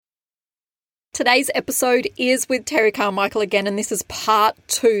Today's episode is with Terry Carmichael again, and this is part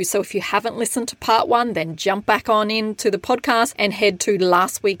 2. So if you haven't listened to part 1, then jump back on into the podcast and head to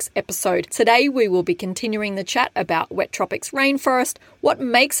last week's episode. Today we will be continuing the chat about wet tropics rainforest, what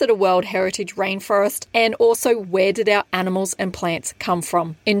makes it a World Heritage Rainforest, and also where did our animals and plants come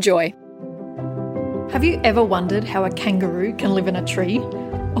from. Enjoy. Have you ever wondered how a kangaroo can live in a tree?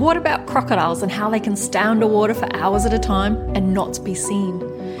 Or what about crocodiles and how they can stay underwater for hours at a time and not be seen?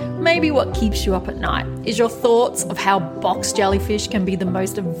 Maybe what keeps you up at night is your thoughts of how box jellyfish can be the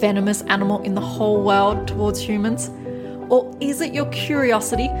most venomous animal in the whole world towards humans? Or is it your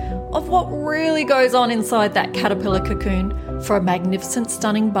curiosity of what really goes on inside that caterpillar cocoon for a magnificent,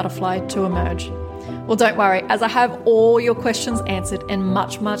 stunning butterfly to emerge? Well, don't worry, as I have all your questions answered and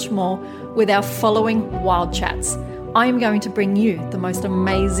much, much more with our following Wild Chats. I am going to bring you the most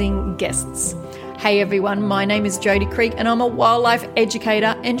amazing guests. Hey everyone, my name is Jodie Creek and I'm a wildlife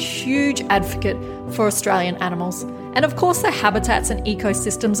educator and huge advocate for Australian animals. And of course their habitats and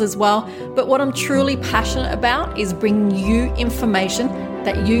ecosystems as well. But what I'm truly passionate about is bringing you information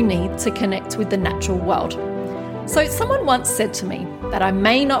that you need to connect with the natural world. So someone once said to me that I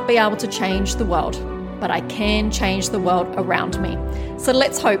may not be able to change the world, but I can change the world around me. So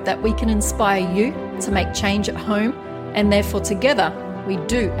let's hope that we can inspire you to make change at home, and therefore together we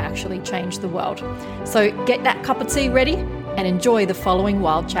do actually change the world. So get that cup of tea ready and enjoy the following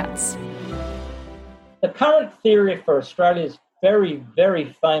Wild Chats. The current theory for Australia's very,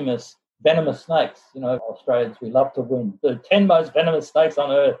 very famous venomous snakes. You know, Australians, we love to win. The 10 most venomous snakes on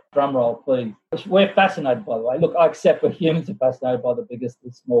earth. Drum roll, please. We're fascinated, by the way. Look, I accept we're humans are fascinated by the biggest,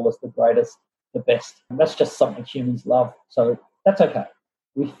 the smallest, the greatest, the best. And that's just something humans love. So that's okay.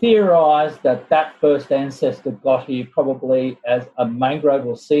 We theorise that first ancestor got here probably as a mangrove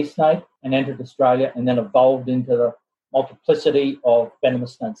or sea snake and entered Australia and then evolved into the multiplicity of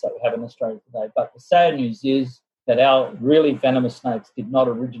venomous snakes that we have in Australia today. But the sad news is that our really venomous snakes did not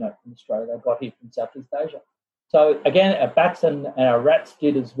originate from Australia. They got here from Southeast Asia. So again, our bats and our rats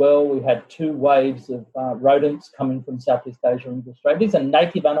did as well. We had 2 waves of rodents coming from Southeast Asia into Australia. These are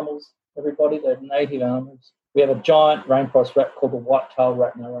native animals, everybody. They're native animals. We have a giant rainforest rat called the white-tailed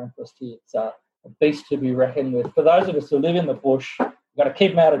rat in our rainforest here. It's a beast to be reckoned with. For those of us who live in the bush, you've got to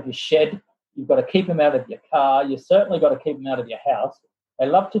keep them out of your shed. You've got to keep them out of your car. You've certainly got to keep them out of your house. They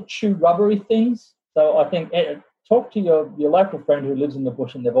love to chew rubbery things. So I think talk to your local friend who lives in the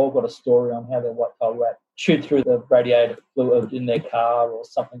bush and they've all got a story on how their white-tailed rat chewed through the radiator fluid in their car or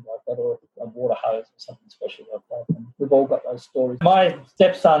something like that, or a water hose or something special like that. And we've all got those stories. My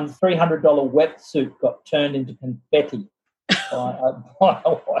stepson's $300 wetsuit got turned into confetti by a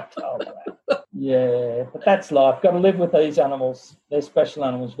white-tailed rat. Yeah, but that's life. Got to live with these animals. They're special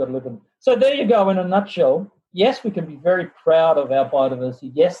animals. You've got to live with them. So there you go in a nutshell. Yes, we can be very proud of our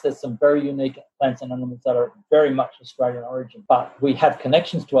biodiversity. Yes, there's some very unique plants and animals that are very much Australian origin, but we have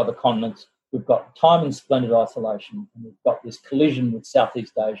connections to other continents. We've got time in splendid isolation, and we've got this collision with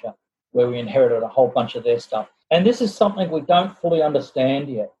Southeast Asia where we inherited a whole bunch of their stuff. And this is something we don't fully understand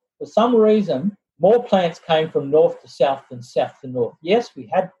yet. For some reason, more plants came from north to south than south to north. Yes, we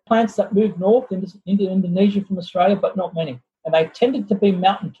had plants that moved north into Indonesia from Australia, but not many. And they tended to be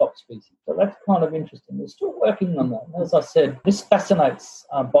mountaintop species. So that's kind of interesting. We're still working on that. And as I said, this fascinates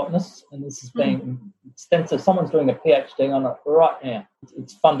botanists, and this is being extensive. Someone's doing a PhD on it right now.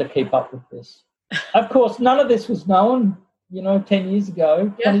 It's fun to keep up with this. Of course, none of this was known, 10 years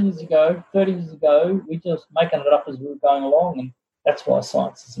ago, 20 years ago, 30 years ago. We're just making it up as we were going along, and that's why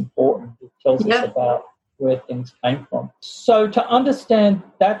science is important. It tells us about where things came from. So to understand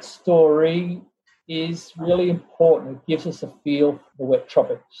that story is really important. It gives us a feel for the wet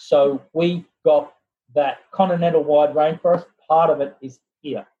tropics. So we got that continental wide rainforest. Part of it is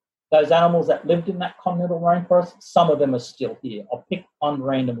here. Those animals that lived in that continental rainforest, some of them are still here. I'll pick one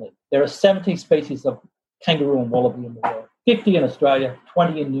randomly. There are 70 species of kangaroo and wallaby in the world, 50 in Australia,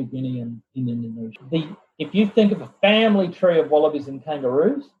 20 in New Guinea and in Indonesia. If you think of a family tree of wallabies and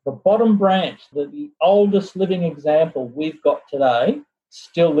kangaroos, the bottom branch, the oldest living example we've got today,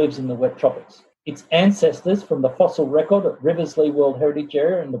 still lives in the wet tropics. Its ancestors from the fossil record at Riversley World Heritage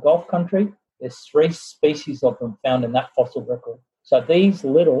Area in the Gulf country, there's 3 species of them found in that fossil record. So these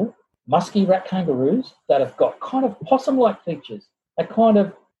little musky rat kangaroos that have got kind of possum-like features, they kind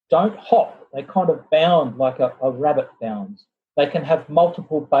of don't hop, they kind of bound like a rabbit bounds. They can have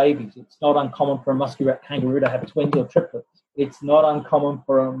multiple babies. It's not uncommon for a musky rat kangaroo to have twins or triplets. It's not uncommon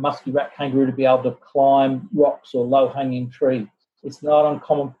for a musky rat kangaroo to be able to climb rocks or low-hanging trees. It's not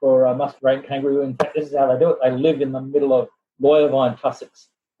uncommon for a musky rat kangaroo. In fact, this is how they do it. They live in the middle of lawyer vine tussocks.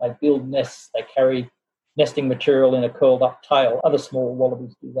 They build nests. They carry nesting material in a curled-up tail. Other small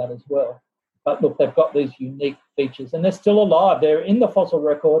wallabies do that as well. But look, they've got these unique features and they're still alive. They're in the fossil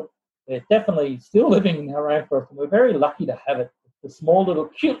record. They're definitely still living in our rainforest, and we're very lucky to have it. The small little,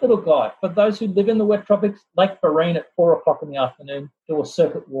 cute little guy. For those who live in the wet tropics, Lake Barine at 4 o'clock in the afternoon, do a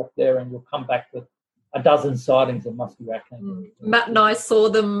circuit walk there and you'll come back with a dozen sightings of muskrat kangaroo. Matt and I saw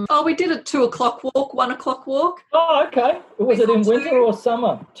them. Oh, we did a 2 o'clock walk, 1 o'clock walk. Oh, okay. Was it in winter or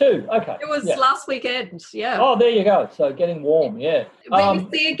summer? 2, okay. It was last weekend, yeah. Oh, there you go. So getting warm, yeah. But you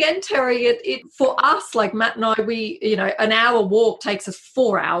see, again, Terry, it for us, like Matt and I, we, an hour walk takes us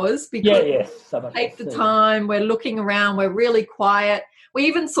 4 hours because we take the time, we're looking around, we're really quiet. We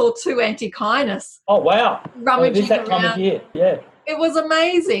even saw 2 antechinus. Oh, wow. Rummaging that time of year, yeah. It was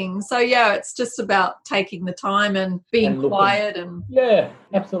amazing. So, yeah, it's just about taking the time and being quiet. Yeah,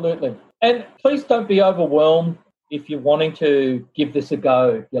 absolutely. And please don't be overwhelmed if you're wanting to give this a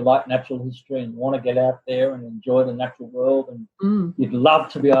go. If you like natural history and want to get out there and enjoy the natural world and you'd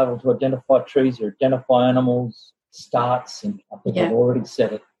love to be able to identify trees or identify animals, starts, and I think I've already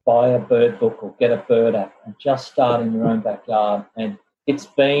said it, buy a bird book or get a bird app and just start in your own backyard. And it's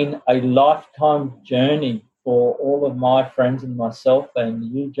been a lifetime journey for all of my friends and myself, and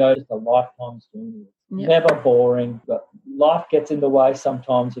you, Joe, it's a lifetime's journey. It's never boring, but life gets in the way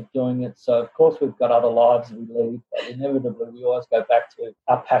sometimes of doing it. So, of course, we've got other lives we lead, but inevitably we always go back to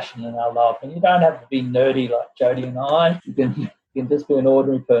our passion and our love. And you don't have to be nerdy like Jody and I. You can just be an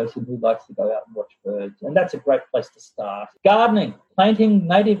ordinary person who likes to go out and watch birds. And that's a great place to start. Gardening, planting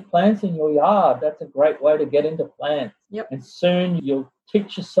native plants in your yard. That's a great way to get into plants. Yep. And soon you'll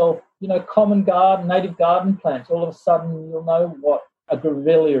teach yourself, common garden, native garden plants. All of a sudden you'll know what a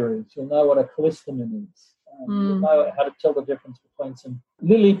grevillea is. You'll know what a callistemon is. You'll know how to tell the difference between some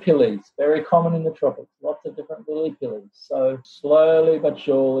lily pillies, very common in the tropics, lots of different lily pillies. So slowly but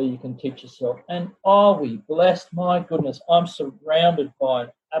surely you can teach yourself. And are we blessed? My goodness, I'm surrounded by an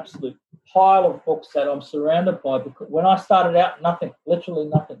absolute pile of books that I'm surrounded by, because when I started out, nothing, literally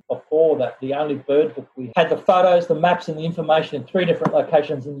nothing. Before that, the only bird book we had, the photos, the maps and the information in 3 different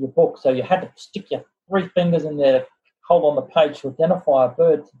locations in your book. So you had to stick your 3 fingers in there, hold on the page to identify a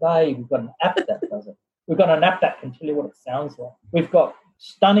bird. Today we've got an app that does it. We've got an app that can tell you what it sounds like. We've got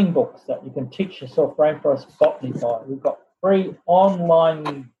stunning books that you can teach yourself rainforest botany by. We've got free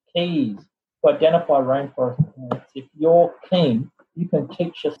online keys to identify rainforest plants. If you're keen, you can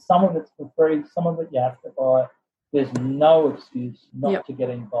teach us. Some of it's for free, some of it you have to buy. There's no excuse not to get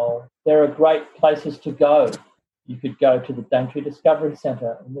involved. There are great places to go. You could go to the Daintree Discovery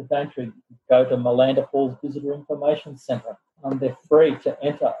Centre in the Daintree. You could go to Malanda Falls Visitor Information Centre. They're free to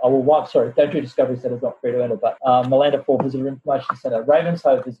enter. Daintree Discovery Centre is not free to enter, but Malanda Falls Visitor Information Centre,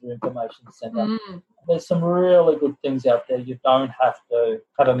 Ravenshoe Visitor Information Centre. There's some really good things out there. You don't have to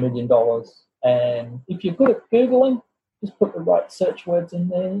have $1 million. And if you're good at Googling, just put the right search words in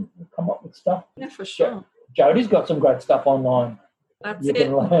there and come up with stuff. Yeah, for sure. Jody's got some great stuff online. That's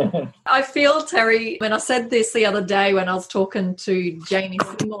it. I feel, Terry, when I said this the other day when I was talking to Jamie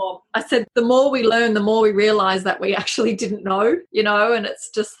Seymour, I said the more we learn, the more we realise that we actually didn't know, and it's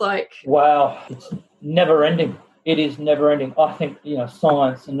just like... Wow, it's never ending. It is never ending. I think,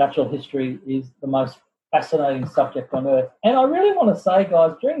 science and natural history is the most fascinating subject on earth. And I really want to say,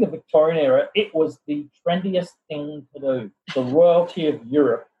 guys, during the Victorian era, it was the trendiest thing to do. The royalty of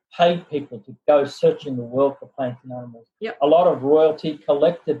Europe paid people to go searching the world for plants and animals. Yep. A lot of royalty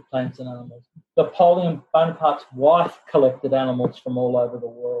collected plants and animals. Napoleon Bonaparte's wife collected animals from all over the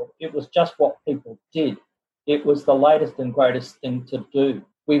world. It was just what people did. It was the latest and greatest thing to do.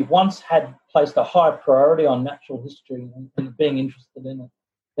 We once had placed a higher priority on natural history and being interested in it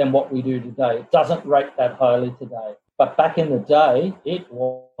than what we do today. It doesn't rate that highly today. But back in the day, it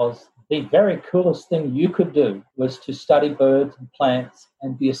was the very coolest thing you could do was to study birds and plants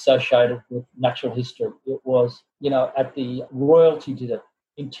and be associated with natural history. It was, at the royalty did it,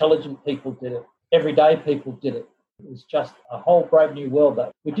 intelligent people did it, everyday people did it. It was just a whole brave new world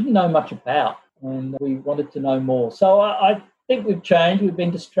that we didn't know much about and we wanted to know more. So I think we've changed. We've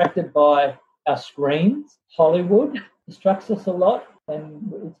been distracted by our screens. Hollywood distracts us a lot,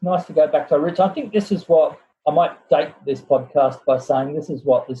 and it's nice to go back to our roots. I think this is what I might date this podcast by saying this is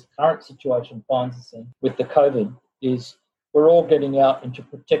what this current situation finds us in with the COVID is we're all getting out into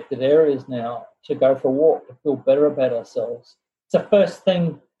protected areas now to go for a walk, to feel better about ourselves. It's the first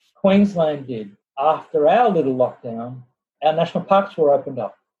thing Queensland did. After our little lockdown, our national parks were opened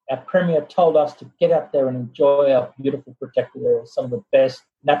up. Our Premier told us to get out there and enjoy our beautiful protected areas, some of the best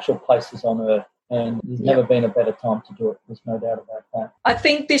natural places on earth. And there's never been a better time to do it. There's no doubt about that. I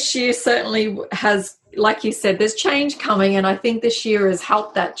think this year certainly has, like you said, there's change coming, and I think this year has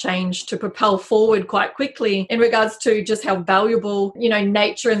helped that change to propel forward quite quickly in regards to just how valuable,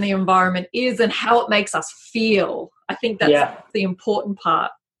 nature and the environment is and how it makes us feel. I think that's the important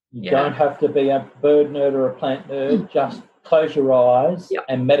part. You don't have to be a bird nerd or a plant nerd. Just close your eyes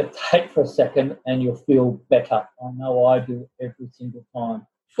and meditate for a second and you'll feel better. I know I do every single time.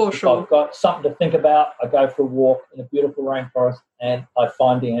 For sure. If I've got something to think about, I go for a walk in a beautiful rainforest and I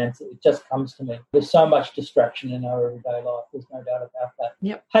find the answer. It just comes to me. There's so much distraction in our everyday life. There's no doubt about that.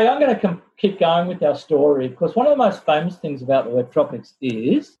 Yep. Hey, I'm going to keep going with our story because one of the most famous things about the wet tropics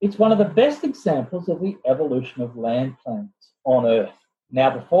is it's one of the best examples of the evolution of land plants on Earth.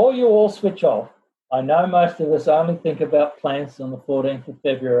 Now, before you all switch off, I know most of us only think about plants on the 14th of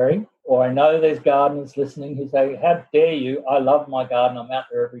February, or I know there's gardeners listening who say, how dare you, I love my garden, I'm out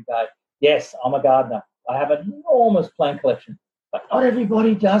there every day. Yes, I'm a gardener. I have an enormous plant collection, but not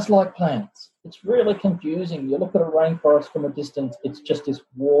everybody does like plants. It's really confusing. You look at a rainforest from a distance, it's just this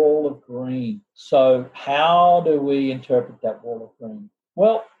wall of green. So how do we interpret that wall of green?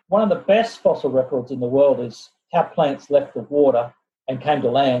 Well, one of the best fossil records in the world is how plants left the water and came to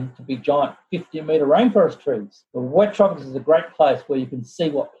land to be giant 50-metre rainforest trees. The wet tropics is a great place where you can see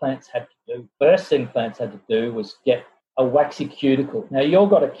what plants had to do. First thing plants had to do was get a waxy cuticle. Now, you've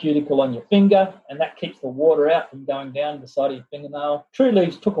got a cuticle on your finger, and that keeps the water out from going down the side of your fingernail. True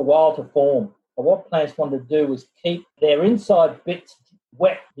leaves took a while to form, but what plants wanted to do was keep their inside bits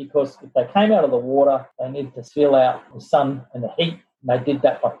wet because if they came out of the water, they needed to seal out the sun and the heat. And they did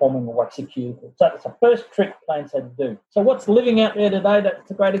that by forming a waxy cuticle. So it's the first trick plants had to do. So what's living out there today?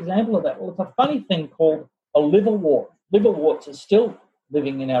 That's a great example of that. Well, it's a funny thing called a liverwort. Liverworts are still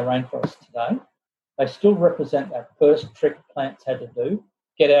living in our rainforest today. They still represent that first trick plants had to do,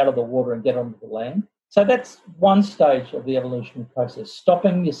 get out of the water and get onto the land. So that's one stage of the evolutionary process,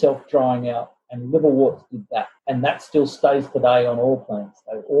 stopping yourself drying out. And liverworts did that. And that still stays today on all plants.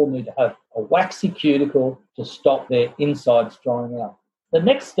 They all need to have a waxy cuticle to stop their insides drying out. The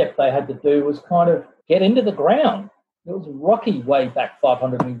next step they had to do was kind of get into the ground. It was rocky way back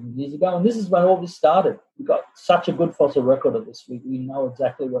 500 million years ago, and this is when all this started. We've got such a good fossil record of this. We know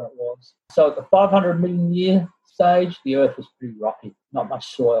exactly what it was. So at the 500 million year stage, the Earth was pretty rocky, not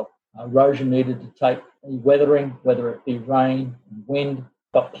much soil. Erosion needed to take weathering, whether it be rain and wind.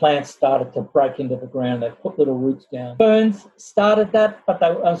 But plants started to break into the ground. They put little roots down. Ferns started that, but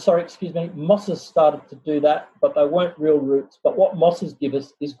mosses started to do that, but they weren't real roots. But what mosses give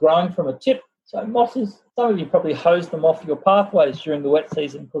us is growing from a tip. So mosses, some of you probably hose them off your pathways during the wet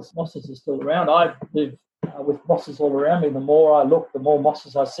season because mosses are still around. I live with mosses all around me. The more I look, the more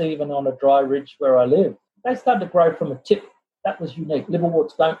mosses I see, even on a dry ridge where I live. They started to grow from a tip. That was unique.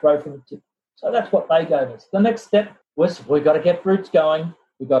 Liverworts don't grow from a tip. So that's what they gave us. The next step was we've got to get roots going.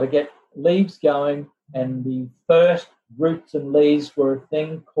 We've got to get leaves going, and the first roots and leaves were a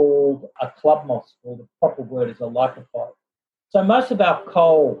thing called a club moss, or the proper word is a lycophyte. So most of our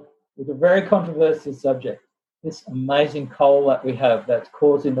coal was a very controversial subject. This amazing coal that we have that's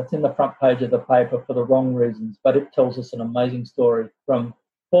in the front page of the paper for the wrong reasons, but it tells us an amazing story from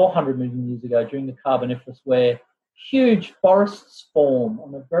 400 million years ago during the Carboniferous, where huge forests form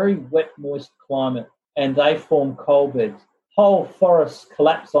on a very wet, moist climate, and they form coal beds. Whole forests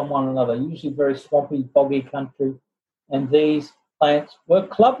collapse on one another, usually very swampy, boggy country, and these plants were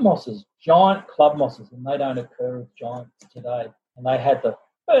club mosses, giant club mosses, and they don't occur as giants today. And they had the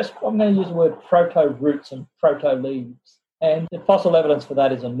first, I'm going to use the word proto-roots and proto-leaves. And the fossil evidence for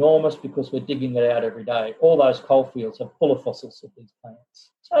that is enormous because we're digging it out every day. All those coal fields are full of fossils of these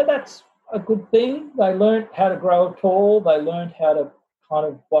plants. So that's a good thing. They learned how to grow tall. They learned how to kind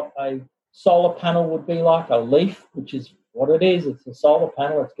of what a solar panel would be like, a leaf, which is what it is. It's a solar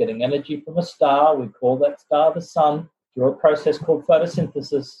panel. It's getting energy from a star. We call that star the sun through a process called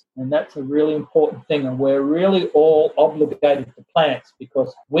photosynthesis. And that's a really important thing. And we're really all obligated to plants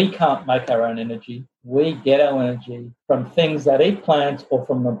because we can't make our own energy. We get our energy from things that eat plants or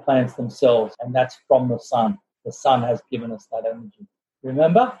from the plants themselves. And that's from the sun. The sun has given us that energy.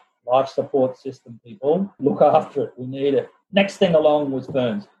 Remember, life support system, people. Look after it. We need it. Next thing along was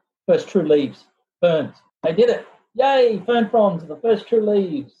ferns. First true leaves. Ferns. They did it. Yay, fern fronds are the first true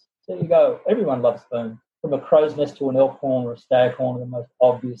leaves. There you go. Everyone loves ferns. From a crow's nest to an elkhorn or a staghorn are the most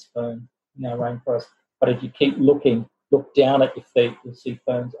obvious ferns in our rainforest. But if you keep looking, look down at your feet, you'll see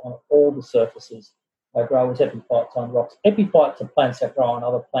ferns on all the surfaces. They grow as epiphytes on rocks. Epiphytes are plants that grow on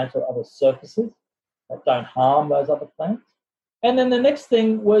other plants or other surfaces that don't harm those other plants. And then the next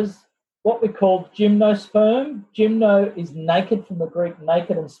thing was what we call gymnosperm. Gymno is naked, from the Greek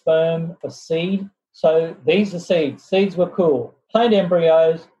naked, and sperm for seed. So these are seeds. Seeds were cool. Plant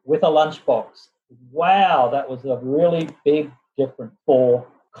embryos with a lunchbox. Wow, that was a really big difference for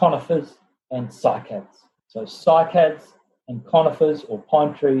conifers and cycads. So cycads and conifers or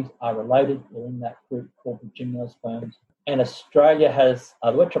pine trees are related. They're in that group called the gymnosperms. And Australia has,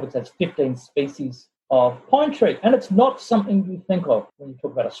 the Wet Tropics has 15 species of pine tree. And it's not something you think of when you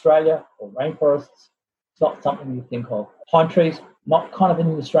talk about Australia or rainforests. It's not something you think of. Pine trees, not kind of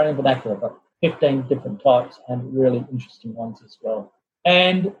in the Australian vernacular, but 15 different types and really interesting ones as well.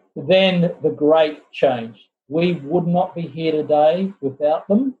 And then the great change. We would not be here today without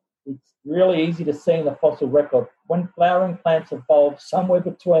them. It's really easy to see in the fossil record when flowering plants evolved somewhere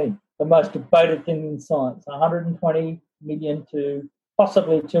between the most debated thing in science, 120 million to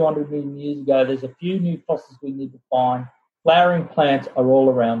possibly 200 million years ago. There's a few new fossils we need to find. Flowering plants are all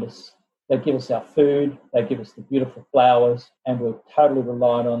around us. They give us our food, they give us the beautiful flowers, and we're totally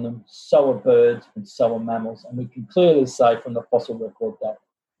reliant on them. So are birds and so are mammals. And we can clearly say from the fossil record that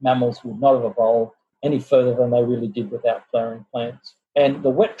mammals would not have evolved any further than they really did without flowering plants. And the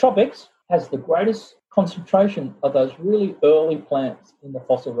wet tropics has the greatest concentration of those really early plants in the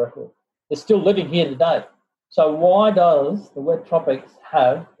fossil record. They're still living here today. So why does the wet tropics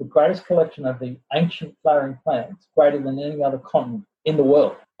have the greatest collection of the ancient flowering plants, greater than any other continent in the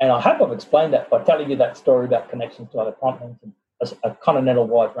world? And I hope I've explained that by telling you that story about connections to other continents and a continental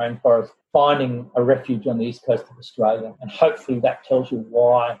white rainforest finding a refuge on the east coast of Australia. And hopefully that tells you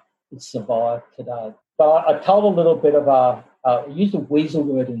why it survived today. But I told a little bit of I used a weasel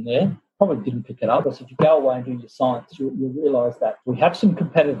word in there. Probably didn't pick it up, because if you go away and do your science, you'll realise that we have some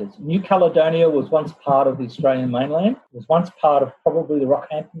competitors. New Caledonia was once part of the Australian mainland. It was once part of probably the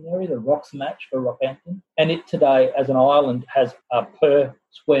Rockhampton area, the Rocks match for Rockhampton. And it today, as an island, has per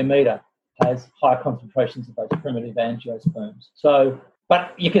square metre, has high concentrations of those primitive angiosperms. So,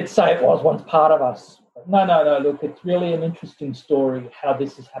 but you could say it was once part of us. But no, look, it's really an interesting story how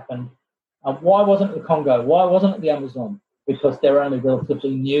this has happened. Why wasn't it the Congo? Why wasn't it the Amazon? Because they're only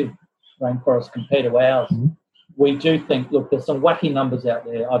relatively new rainforests compared to ours. Mm-hmm. We do think, look, there's some wacky numbers out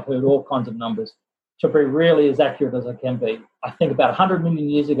there. I've heard all kinds of numbers. To be really as accurate as I can be, I think about 100 million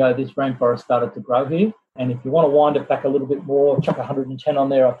years ago, this rainforest started to grow here. And if you want to wind it back a little bit more, chuck 110 on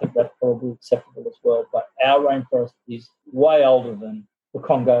there, I think that's probably acceptable as well. But our rainforest is way older than the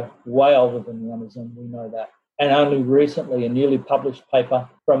Congo, way older than the Amazon. We know that. And only recently, a newly published paper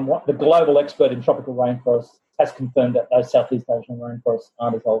from the global expert in tropical rainforests has confirmed that those Southeast Asian rainforests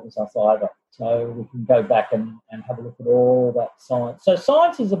aren't as old as us either. So we can go back and have a look at all that science. So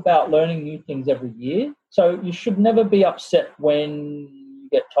science is about learning new things every year. So you should never be upset when you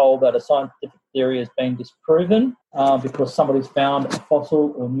get told that a scientific theory has been disproven because somebody's found a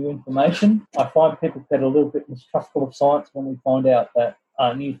fossil or new information. I find people get a little bit mistrustful of science when we find out that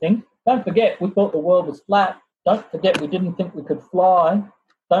new thing. Don't forget, we thought the world was flat. Don't forget, we didn't think we could fly.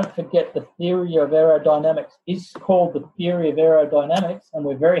 Don't forget, the theory of aerodynamics is called the theory of aerodynamics, and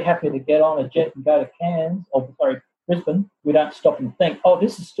we're very happy to get on a jet and go to Brisbane. We don't stop and think,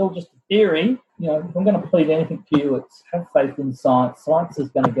 this is still just a theory. You know, if I'm going to plead anything to you, it's have faith in science. Science is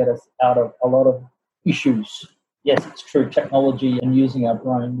going to get us out of a lot of issues. Yes, it's true, technology and using our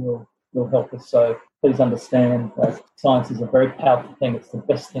brain will help us. So please understand that science is a very powerful thing. It's the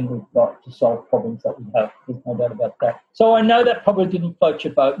best thing we've got to solve problems that we have. There's no doubt about that. So I know that probably didn't float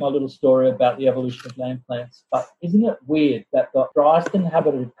your boat, my little story about the evolution of land plants, but isn't it weird that the driest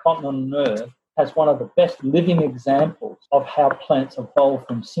inhabited continent on Earth has one of the best living examples of how plants evolve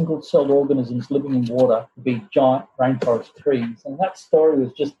from single-celled organisms living in water to be giant rainforest trees? And that story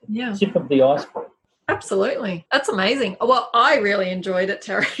was just the tip of the iceberg. Absolutely. That's amazing. Well, I really enjoyed it,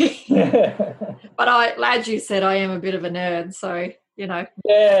 Terry. But as you said, I am a bit of a nerd, so, you know.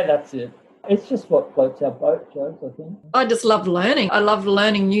 Yeah, that's it. It's just what floats our boat, Joe, I think. I just love learning. I love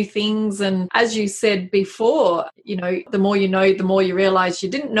learning new things. And as you said before, you know, the more you know, the more you realise you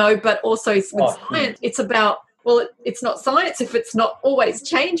didn't know. But also with science, it's about, it's not science if it's not always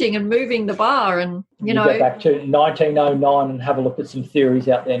changing and moving the bar. And, you know. Go back to 1909 and have a look at some theories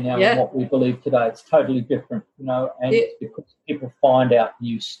out there now and what we believe today. It's totally different, you know, and it's because people find out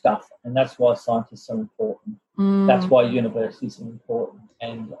new stuff. And that's why science is so important. That's why universities are important.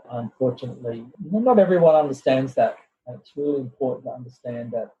 And unfortunately, not everyone understands that. And it's really important to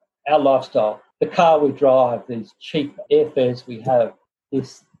understand that our lifestyle, the car we drive, these cheap airfares we have,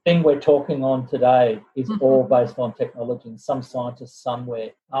 this thing we're talking on today is all based on technology and some scientist somewhere.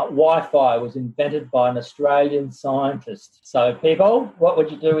 Wi-Fi was invented by an Australian scientist. So people, what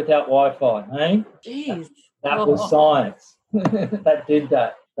would you do without Wi-Fi, eh? Jeez. That was science. That did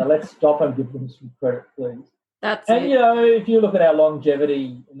that. So let's stop and give them some credit, please. That's And, it. if you look at our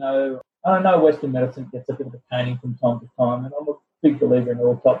longevity, I know Western medicine gets a bit of a caning from time to time, and I'm a big believer in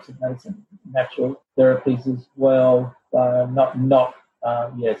all types of medicine, natural therapies as well.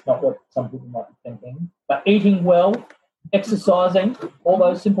 It's not what some people might be thinking. But eating well, exercising, all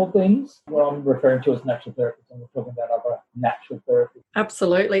those simple things, what I'm referring to as natural therapies, and we're talking about other natural therapies.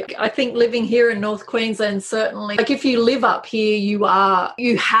 Absolutely. I think living here in North Queensland, certainly, like if you live up here, you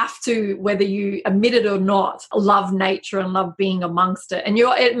have to, whether you admit it or not, love nature and love being amongst it. And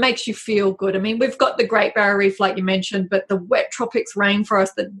it makes you feel good. I mean, we've got the Great Barrier Reef, like you mentioned, but the wet tropics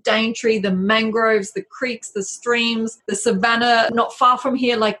rainforest, the Daintree, the mangroves, the creeks, the streams, the savannah, not far from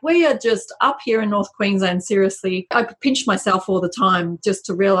here. Like we are just up here in North Queensland, seriously. I pinch myself all the time just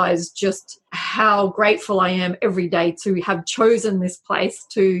to realise just how grateful I am every day to have chosen this place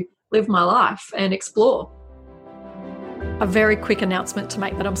to live my life and explore. A very quick announcement to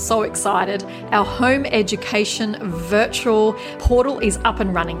make that I'm so excited. Our home education virtual portal is up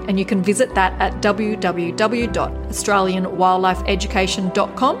and running, and you can visit that at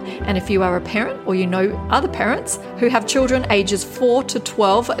www.australianwildlifeeducation.com. And if you are a parent or you know other parents who have children ages 4 to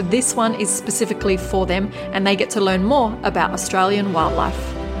 12, this one is specifically for them, and they get to learn more about Australian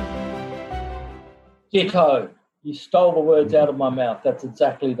wildlife. Ditto. You stole the words out of my mouth. That's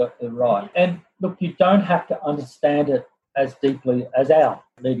exactly the right. And look, you don't have to understand it as deeply as our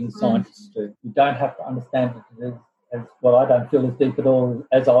leading scientists do. You don't have to understand it as well. I don't feel as deep at all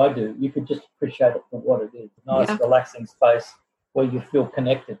as I do. You could just appreciate it for what it is. A nice, relaxing space where you feel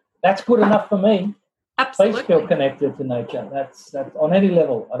connected. That's good enough for me. Absolutely. Please feel connected to nature. That's on any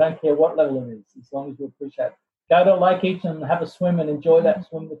level. I don't care what level it is, as long as you appreciate it. Go to a lake each and have a swim and enjoy that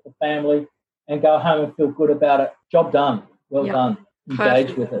swim with the family, and go home and feel good about it. Job done. Well done.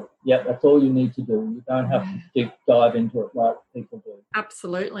 Engage with it. Yeah, that's all you need to do. You don't have to deep dive into it like people do.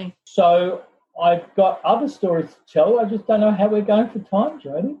 Absolutely. So I've got other stories to tell. I just don't know how we're going for time,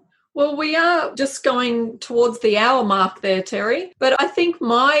 Jodie. Well, we are just going towards the hour mark there, Terry. But I think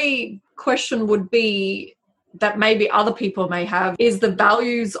my question would be that maybe other people may have is the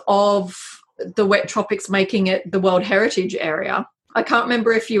values of the wet tropics making it the World Heritage Area. I can't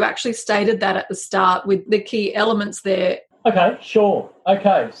remember if you actually stated that at the start with the key elements there. Okay, sure.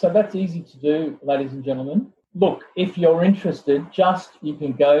 Okay, so that's easy to do, ladies and gentlemen. Look, if you're interested, you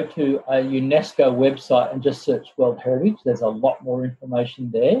can go to a UNESCO website and just search World Heritage. There's a lot more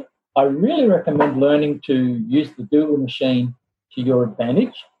information there. I really recommend learning to use the Google machine to your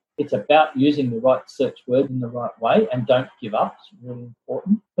advantage. It's about using the right search word in the right way, and don't give up. It's really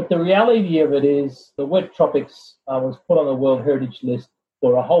important. But the reality of it is the wet tropics was put on the World Heritage list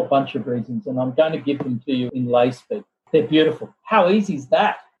for a whole bunch of reasons, and I'm going to give them to you in lay speak. They're beautiful. How easy is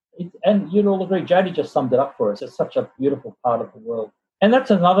that? And you'd all agree, Jodie just summed it up for us. It's such a beautiful part of the world. And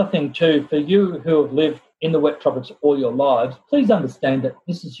that's another thing too, for you who have lived in the wet tropics all your lives, please understand that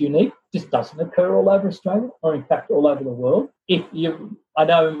this is unique. This doesn't occur all over Australia, or in fact all over the world. I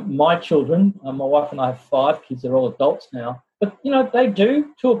know my children, my wife and I have 5 kids, they're all adults now, but they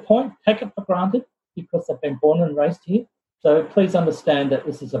do, to a point, take it for granted because they've been born and raised here. So please understand that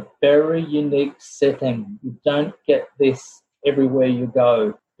this is a very unique setting. You don't get this everywhere you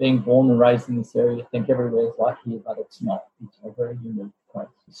go. Being born and raised in this area, you think everywhere is like here, but it's not. It's a very unique place.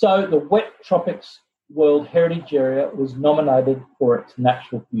 So the Wet Tropics World Heritage Area was nominated for its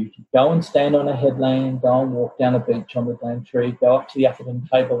natural beauty. Go and stand on a headland, go and walk down a beach on the Daintree, go up to the Atherton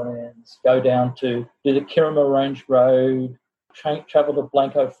Tablelands, go down to do the Kirrama Range Road, travel to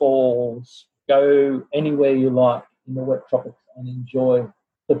Blanco Falls, go anywhere you like in the wet tropics and enjoy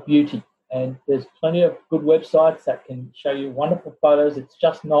the beauty. And there's plenty of good websites that can show you wonderful photos. It's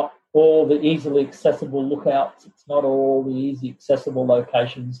just not all the easily accessible lookouts. It's not all the easy accessible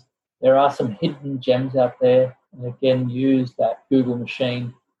locations. There are some hidden gems out there. And again, use that Google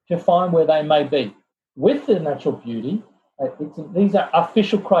machine to find where they may be. With the natural beauty, these are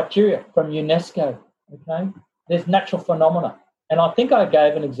official criteria from UNESCO, okay? There's natural phenomena. And I think I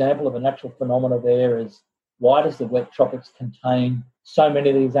gave an example of a natural phenomena there is, why does the wet tropics contain so many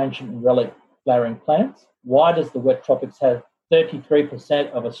of these ancient relic flowering plants? Why does the wet tropics have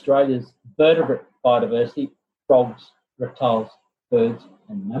 33% of Australia's vertebrate biodiversity, frogs, reptiles, birds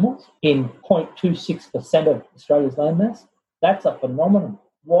and mammals, in 0.26% of Australia's landmass? That's a phenomenon.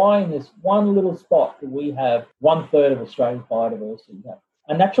 Why in this one little spot do we have 1/3 of Australia's biodiversity?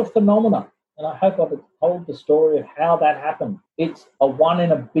 A natural phenomenon. And I hope I've told the story of how that happened. It's a 1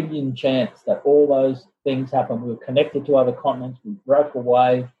 in a billion chance that all those things happen. We were connected to other continents. We broke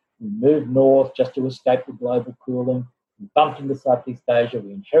away. We moved north just to escape the global cooling. We bumped into Southeast Asia.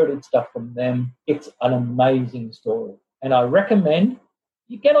 We inherited stuff from them. It's an amazing story. And I recommend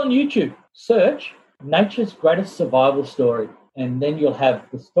You get on YouTube, search nature's greatest survival story, and then you'll have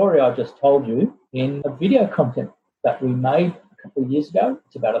the story I just told you in a video content that we made a couple of years ago.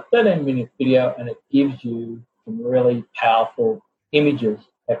 It's about a 13-minute video, and it gives you some really powerful images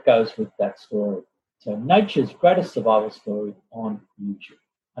that goes with that story. So nature's greatest survival story on YouTube.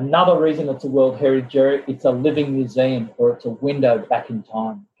 Another reason it's a World Heritage Area, it's a living museum, or it's a window back in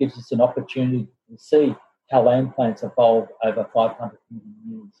time. It gives us an opportunity to see how land plants evolved over 500 million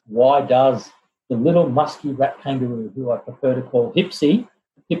years. Why does the little musky rat kangaroo, who I prefer to call Hipsy,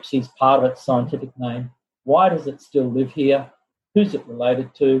 Hipsy's part of its scientific name, why does it still live here? Who's it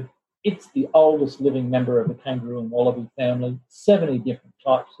related to? It's the oldest living member of the kangaroo and wallaby family, 70 different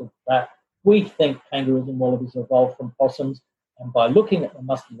types of rat. We think kangaroos and wallabies evolved from possums, and by looking at the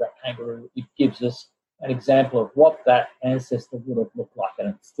musky rat kangaroo, it gives us an example of what that ancestor would have looked like, and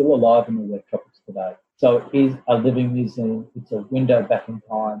it's still alive in the wet tropics today. So it is a living museum. It's a window back in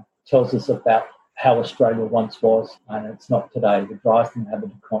time. It tells us about how Australia once was, and it's not today, the driest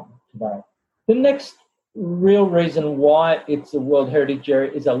inhabited continent today. The next real reason why it's a World Heritage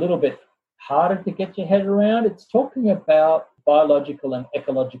Area is a little bit harder to get your head around. It's talking about biological and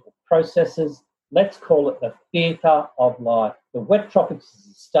ecological processes. Let's call it the theatre of life. The wet tropics is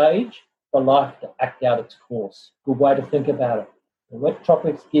a stage for life to act out its course. Good way to think about it. The wet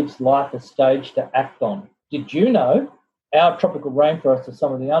tropics gives life a stage to act on. Did you know our tropical rainforests are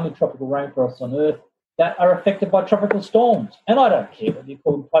some of the only tropical rainforests on Earth that are affected by tropical storms? And I don't care whether you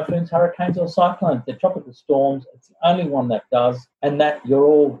call them typhoons, hurricanes or cyclones. They're tropical storms. It's the only one that does. And that you're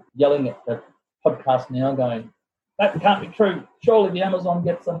all yelling at the podcast now going, that can't be true. Surely the Amazon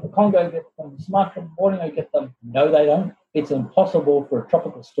gets them, the Congo gets them, the Sumatra and Borneo get them. No, they don't. It's impossible for a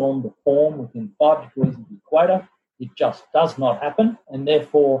tropical storm to form within 5 degrees of the equator. It just does not happen, and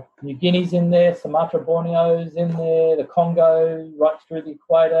therefore New Guinea's in there, Sumatra, Borneo's in there, the Congo right through the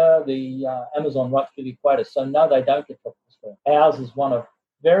equator, the Amazon right through the equator. So no, they don't get tropical storms. Ours is one of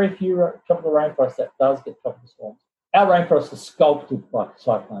very few tropical rainforests that does get tropical storms. Our rainforests are sculpted by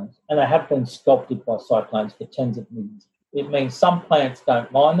cyclones, and they have been sculpted by cyclones for tens of millions. It means some plants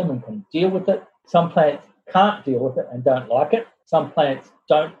don't mind them and can deal with it. Some plants can't deal with it and don't like it. Some plants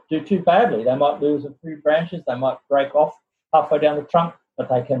don't do too badly. They might lose a few branches, they might break off halfway down the trunk, but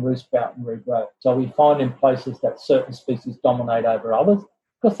they can resprout and regrow. So we find in places that certain species dominate over others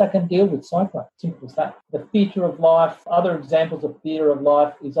because they can deal with cyclones. Simple as that. The theatre of life, other examples of theatre of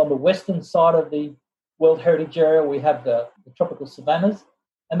life is on the western side of the World Heritage Area. We have the tropical savannas,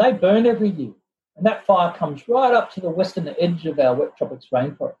 and they burn every year. And that fire comes right up to the western edge of our wet tropics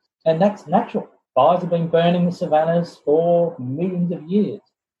rainforest. And that's natural. Fires have been burning the savannas for millions of years.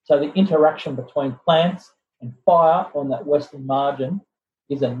 So the interaction between plants and fire on that western margin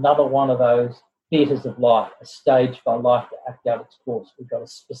is another one of those theatres of life, a stage for life to act out its course. We've got a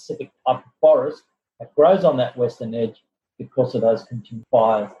specific type of forest that grows on that western edge because of those continued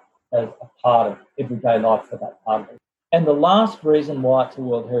fires as a part of everyday life for that part of it. And the last reason why it's a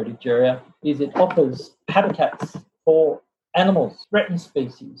World Heritage Area is it offers habitats for animals, threatened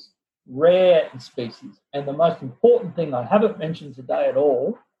species, rare species. And the most important thing I haven't mentioned today at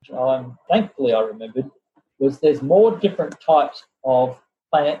all, which thankfully I remembered, was there's more different types of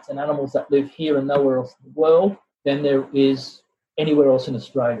plants and animals that live here and nowhere else in the world than there is anywhere else in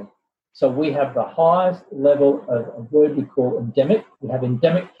Australia. So we have the highest level of a word we call endemic. We have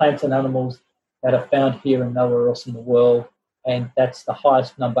endemic plants and animals that are found here and nowhere else in the world, and that's the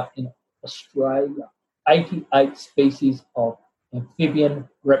highest number in Australia. 88 species of amphibian,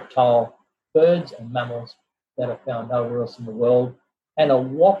 reptile, birds and mammals that are found nowhere else in the world, and a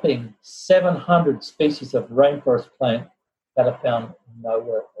whopping 700 species of rainforest plant that are found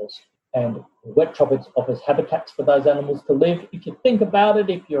nowhere else. And the wet tropics offers habitats for those animals to live. If you think about it,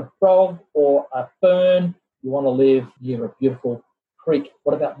 if you're a frog or a fern, you want to live near a beautiful creek.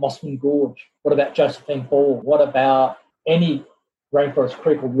 What about Mossman Gorge? What about Josephine Hall? What about any rainforest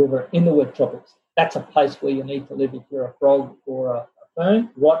creek or river in the wet tropics? That's a place where you need to live if you're a frog or a fern.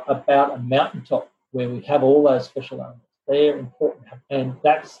 What about a mountaintop where we have all those special animals? They're important. And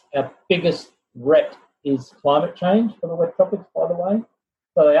that's our biggest threat is climate change for the wet tropics, by the way.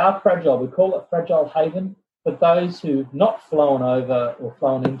 So they are fragile. We call it fragile haven. For those who've not flown over or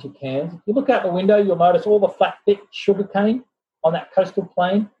flown into Cairns, if you look out the window, you'll notice all the flat, thick sugarcane on that coastal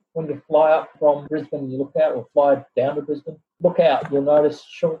plain. When you fly up from Brisbane and you look out, or fly down to Brisbane, look out, you'll notice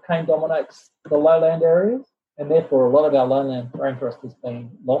sugarcane dominates the lowland areas, and therefore a lot of our lowland rainforest has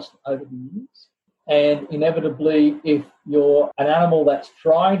been lost over the years. And inevitably, if you're an animal that's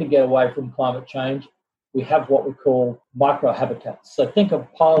trying to get away from climate change, we have what we call microhabitats. So think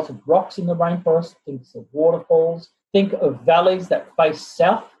of piles of rocks in the rainforest, think of waterfalls, Think of valleys that face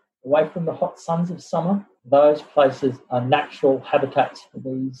south, away from the hot suns of summer. Those places are natural habitats for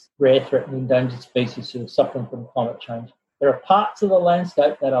these rare, threatened, endangered species who are suffering from climate change. There are parts of the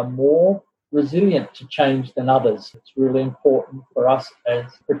landscape that are more resilient to change than others. It's really important for us as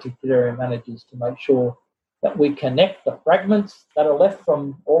protected area managers to make sure that we connect the fragments that are left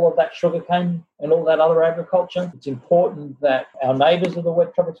from all of that sugarcane and all that other agriculture. It's important that our neighbours of the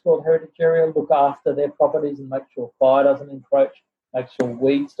Wet Tropics World Heritage Area look after their properties and make sure fire doesn't encroach, make sure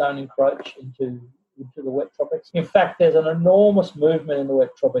weeds don't encroach into the wet tropics. In fact, there's an enormous movement in the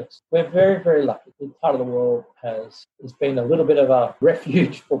wet tropics. We're very, very lucky. This part of the world has been a little bit of a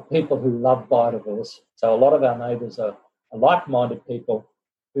refuge for people who love biodiversity. So a lot of our neighbours are like-minded people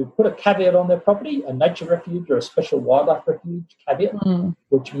who put a caveat on their property, a nature refuge or a special wildlife refuge caveat,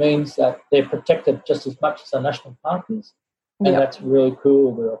 which means that they're protected just as much as a national park is. And that's really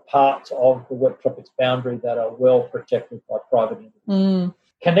cool. There are parts of the wet tropics boundary that are well protected by private entities.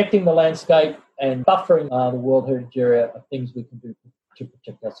 Connecting the landscape and buffering the World Heritage Area are things we can do to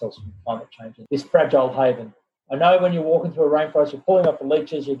protect ourselves from climate change. This fragile haven. I know when you're walking through a rainforest, you're pulling off the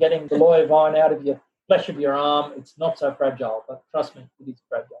leeches, you're getting the loya vine out of your flesh of your arm. It's not so fragile, but trust me, it is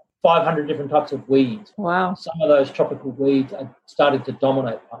fragile. 500 different types of weeds. Wow. Some of those tropical weeds are starting to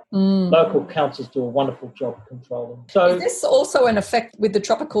dominate. Local councils do a wonderful job controlling. So, is this also an effect with the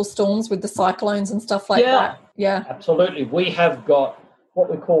tropical storms, with the cyclones and stuff like that? Yeah, absolutely. We have got what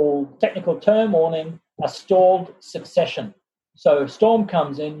we call, technical term warning, a stalled succession. So a storm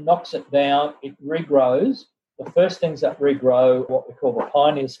comes in, knocks it down, it regrows. The first things that regrow, what we call the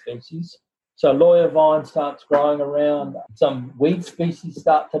pioneer species. So loya vine starts growing around, some weed species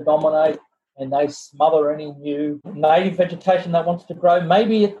start to dominate, and they smother any new native vegetation that wants to grow.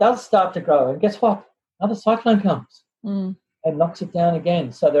 Maybe it does start to grow, and guess what? Another cyclone comes and knocks it down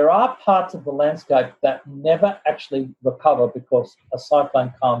again. So there are parts of the landscape that never actually recover because a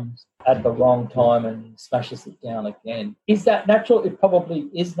cyclone comes at the wrong time and smashes it down again. Is that natural? It probably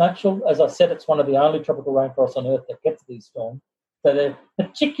is natural. As I said, it's one of the only tropical rainforests on Earth that gets these storms. So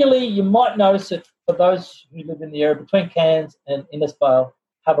particularly, you might notice it for those who live in the area between Cairns and Innisfail.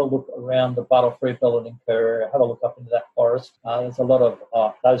 Have a look around the Buttle Free Belt and area. Have a look up into that forest. There's a lot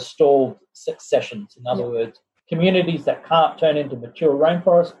of those stalled successions. In other words, communities that can't turn into mature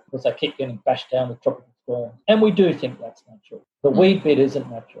rainforests because they keep getting bashed down with tropical storms. And we do think that's natural. The weed bit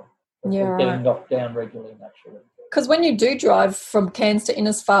isn't natural. They're getting knocked down regularly naturally. Because when you do drive from Cairns to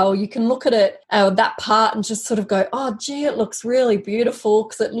Innisfail, you can look at it, that part, and just sort of go, oh, gee, it looks really beautiful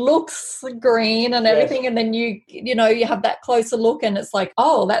because it looks green and everything. And then you have that closer look and it's like,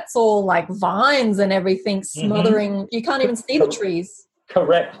 oh, that's all like vines and everything smothering. You can't even see the trees.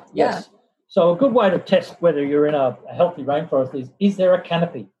 Correct. Yes. So a good way to test whether you're in a healthy rainforest is there a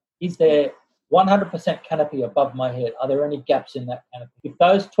canopy? Is there 100% canopy above my head? Are there any gaps in that canopy? If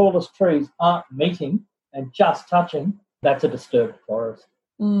those tallest trees aren't meeting and just touching, that's a disturbed forest.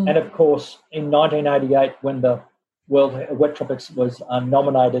 And of course, in 1988, when the World Wet Tropics was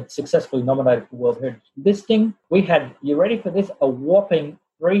successfully nominated for World Heritage listing, we had, you ready for this, a whopping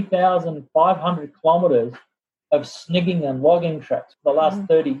 3,500 kilometres of snigging and logging tracks for the last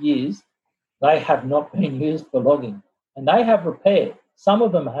 30 years. They have not been used for logging, and they have repaired. Some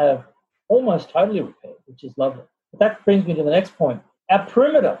of them have almost totally repaired, which is lovely. But that brings me to the next point. Our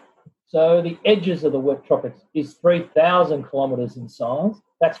perimeter, so the edges of the wet tropics, is 3,000 kilometres in size.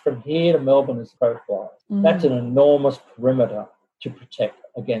 That's from here to Melbourne as crow flies. That's an enormous perimeter to protect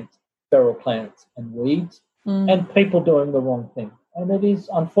against feral plants and weeds and people doing the wrong thing. And it is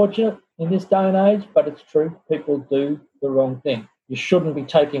unfortunate in this day and age, but it's true. People do the wrong thing. You shouldn't be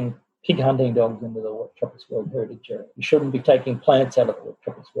taking pig hunting dogs into the Wet Tropics World Heritage Area. You shouldn't be taking plants out of the Wet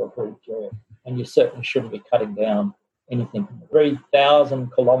Tropics World Heritage Area. And you certainly shouldn't be cutting down anything from the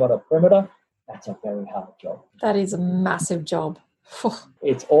 3,000 kilometre perimeter. That's a very hard job. That is a massive job.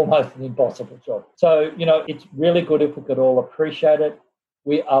 It's almost an impossible job. So, it's really good if we could all appreciate it.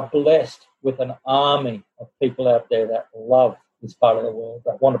 We are blessed with an army of people out there that love this part of the world,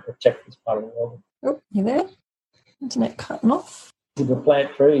 that want to protect this part of the world. Oh, you there? Internet cutting off. To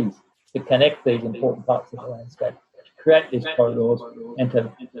plant trees, to connect these important parts of the landscape, to create these corridors and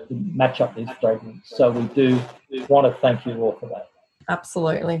to match up these fragments. So we do want to thank you all for that.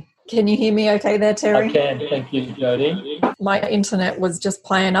 Absolutely. Can you hear me okay there, Terry? I can. Thank you, Jodie. My internet was just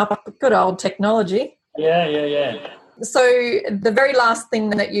playing up. Good old technology. Yeah. So the very last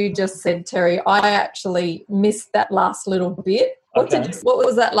thing that you just said, Terry, I actually missed that last little bit. What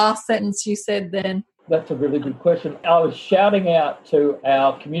was that last sentence you said then? That's a really good question. I was shouting out to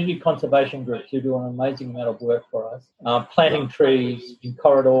our community conservation groups who do an amazing amount of work for us, planting trees in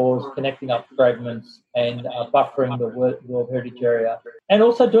corridors, connecting up fragments and buffering the World Heritage Area. And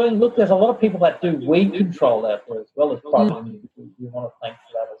also there's a lot of people that do weed control out there as well as private individuals. We want to thank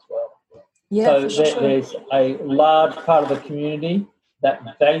for that as well. Yeah, so there's a large part of the community that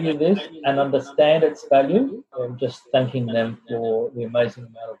value this and understand its value. I'm just thanking them for the amazing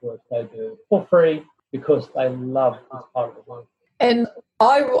amount of work they do for free because they love this part of the work. And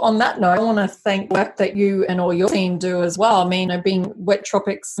on that note, I want to thank the work that you and all your team do as well. I mean, being Wet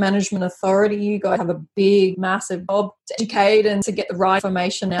Tropics Management Authority, you guys have a big, massive job to educate and to get the right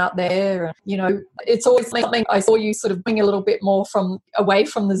information out there. You know, it's always something I saw you sort of bring a little bit more away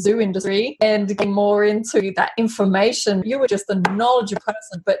from the zoo industry and getting more into that information. You were just a knowledgeable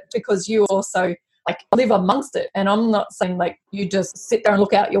person, but because you also live amongst it. And I'm not saying you just sit there and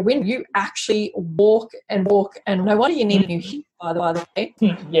look out your window. You actually walk. And no wonder you need a new hip, by the way.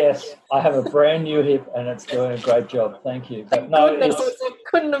 Yes, I have a brand new hip and it's doing a great job. Thank you. But no, I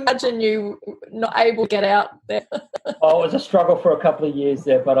couldn't imagine you not able to get out there. It was a struggle for a couple of years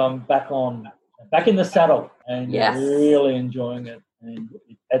there, but I'm back in the saddle and really enjoying it. And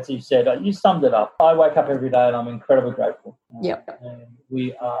as you said, you summed it up. I wake up every day and I'm incredibly grateful. Yep. And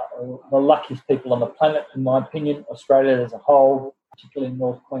we are the luckiest people on the planet, in my opinion. Australia as a whole, particularly in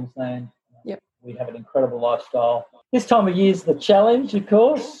North Queensland. Yep. We have an incredible lifestyle. This time of year is the challenge, of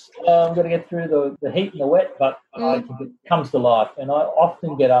course. We've got to get through the heat and the wet, but I think it comes to life. And I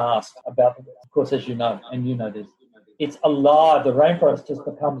often get asked about, of course, as you know, and you know this, it's alive. The rainforest just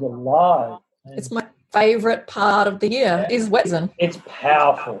becomes alive. It's my favourite part of the year is wet season. It's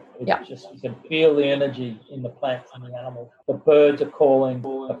powerful. It's just, you can feel the energy in the plants and the animals. The birds are calling.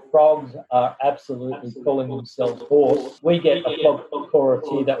 The frogs are absolutely calling themselves hoarse. We get a frog chorus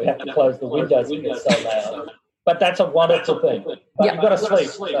here that we have to close the windows because it's so loud. But that's a wonderful thing. But you've got to sleep.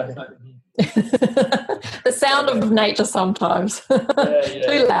 So. The sound of nature sometimes.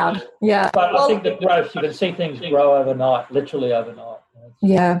 Too loud. Yeah. But I think the growth, you can see things grow overnight, literally overnight.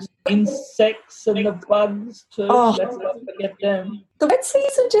 Yeah. Insects and the bugs too. Let's not forget them. The wet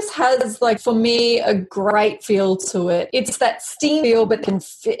season just has, for me, a great feel to it. It's that steam feel, but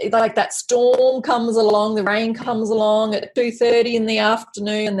that storm comes along, the rain comes along at 2:30 in the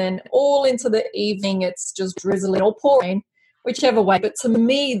afternoon, and then all into the evening it's just drizzling or pouring, whichever way. But to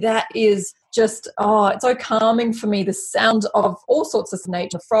me, that is just, it's so calming for me, the sound of all sorts of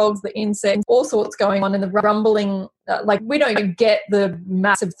nature, the frogs, the insects, all sorts going on, and the rumbling. We don't get the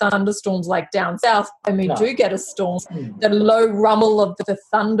massive thunderstorms like down south. When we do get a storm, the low rumble of the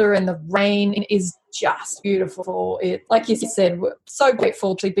thunder and the rain is just beautiful. Like you said, we're so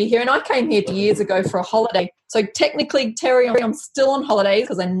grateful to be here. And I came here years ago for a holiday. So technically, Terry, I'm still on holidays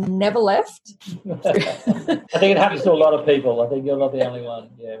because I never left. I think it happens to a lot of people. I think you're not the only one.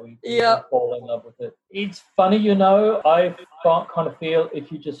 We fall in love with it. It's funny, I kind of feel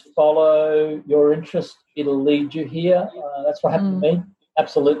if you just follow your interest, it'll lead you here. That's what happened to me.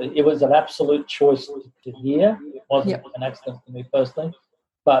 Absolutely. It was an absolute choice to hear. It wasn't an accident for me personally.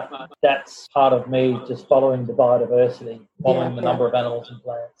 But that's part of me just following the biodiversity, following the number of animals and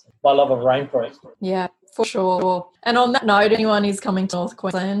plants. My love of rainforest. Yeah, for sure. And on that note, anyone who's coming to North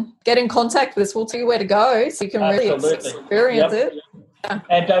Queensland, get in contact with us. We'll tell you where to go so you can really experience it.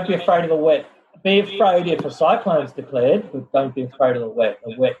 And don't be afraid of the wet. Be afraid if a cyclone is declared, but don't be afraid of the wet.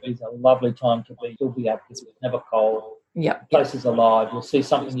 The wet is a lovely time to be. You'll be up because it's never cold. The place is alive. You'll see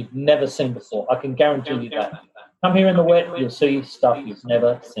something you've never seen before. I can guarantee you that. Come here in the wet, you'll see stuff you've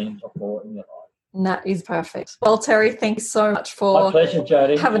never seen before in your life. And that is perfect. Well, Terry, thanks so much for my pleasure,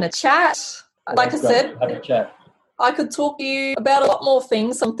 Jodie. Having a chat. Like I said, have a chat. I could talk to you about a lot more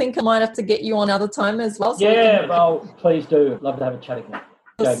things. I think I might have to get you on another time as well. So please do. Love to have a chat again.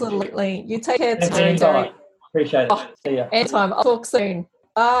 Absolutely. You take care, Terry. Appreciate it. See ya. Anytime. I'll talk soon.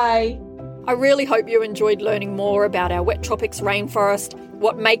 Bye. I really hope you enjoyed learning more about our Wet Tropics rainforest,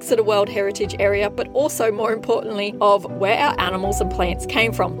 what makes it a World Heritage Area, but also, more importantly, of where our animals and plants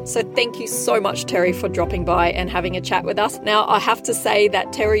came from. So thank you so much, Terry, for dropping by and having a chat with us. Now, I have to say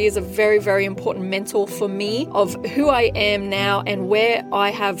that Terry is a very, very important mentor for me of who I am now and where I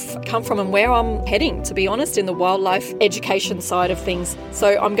have come from and where I'm heading, to be honest, in the wildlife education side of things.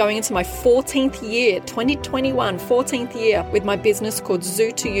 So I'm going into my 14th year, 2021, 14th year with my business called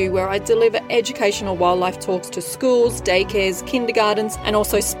Zoo to You, where I deliver educational wildlife talks to schools, daycares, kindergartens, and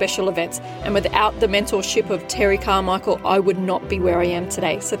also special events. And without the mentorship of Terry Carmichael, I would not be where I am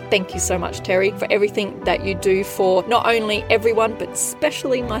today. So thank you so much, Terry, for everything that you do for not only everyone, but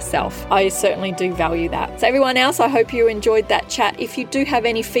especially myself. I certainly do value that. So everyone else, I hope you enjoyed that chat. If you do have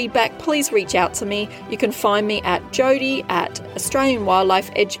any feedback, please reach out to me. You can find me at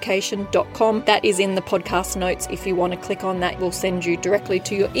jody@australianwildlifeeducation.com. That is in the podcast notes. If you want to click on that, we'll send you directly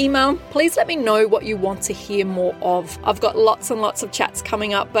to your email. Please let me know what you want to hear more of. I've got lots and lots of chats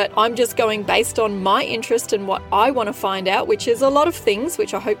coming up, but I'm just going based on my interest and what I want to find out, which is a lot of things,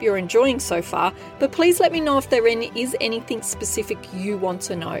 which I hope you're enjoying so far. But please let me know if there is anything specific you want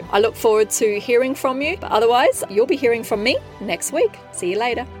to know. I look forward to hearing from you, but otherwise, you'll be hearing from me next week. See you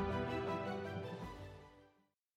later.